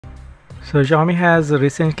So Xiaomi has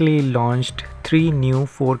recently launched 3 new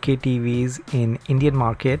 4K TVs in Indian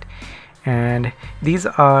market, and these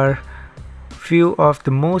are few of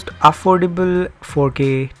the most affordable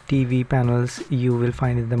 4K TV panels you will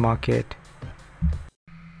find in the market.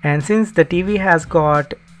 And since the TV has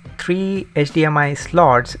got 3 HDMI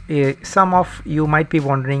slots, some of you might be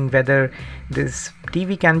wondering whether this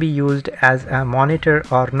TV can be used as a monitor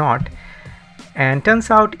or not. And turns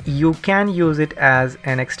out you can use it as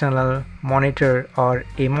an external monitor or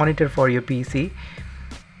a monitor for your PC,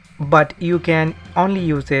 but you can only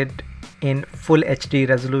use it in full HD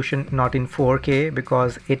resolution, not in 4K,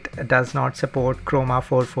 because it does not support Chroma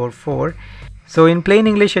 444. So in plain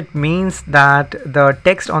English, it means that the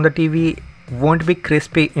text on the TV won't be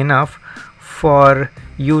crispy enough for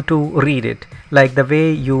you to read it like the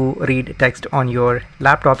way you read text on your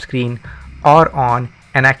laptop screen or on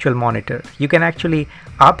an actual monitor. You can actually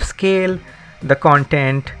upscale the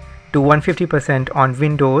content to 150% on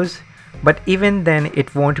Windows, but even then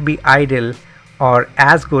it won't be ideal or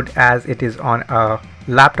as good as it is on a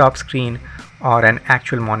laptop screen or an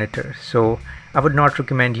actual monitor. So I would not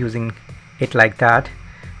recommend using it like that.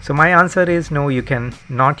 So my answer is no, you can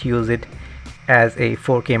not use it as a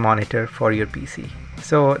 4K monitor for your PC.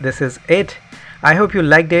 So this is it. I hope you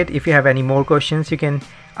liked it. If you have any more questions, you can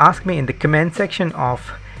ask me in the comment section of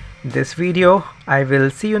this video. I will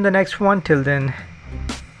see you in the next one. Till then,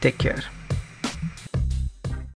 take care.